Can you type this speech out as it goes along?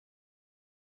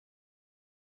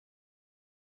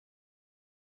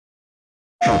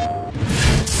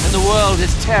And the world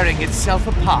is tearing itself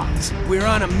apart. We're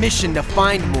on a mission to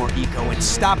find more eco and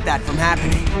stop that from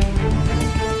happening.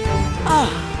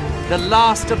 The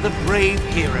last of the brave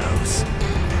heroes.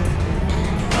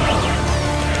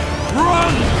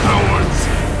 Run, cowards!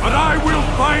 And I will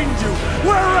find you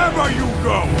wherever you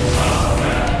go!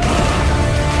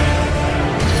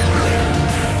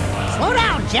 Slow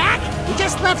down, Jak! You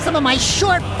just left some of my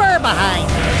short fur behind.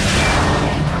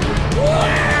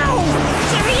 Wow!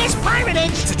 Serious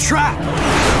piratage! It's a trap!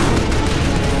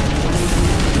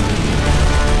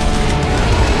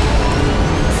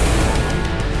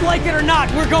 Like it or not,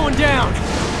 we're going down!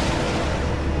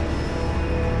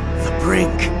 The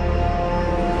Brink.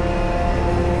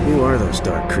 Who are those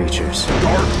dark creatures?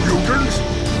 Dark mutants?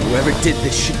 Whoever did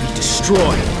this should be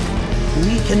destroyed.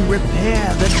 We can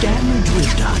repair the damage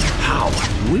we've done. How?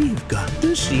 We've got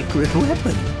the secret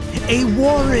weapon. A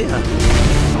warrior.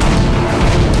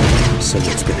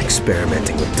 Someone's been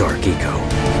experimenting with dark eco.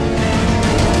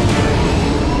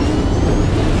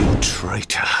 You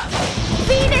traitor.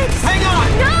 Venus! Hang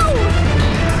on! No!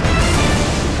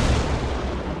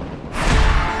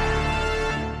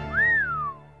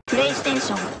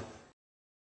 PlayStation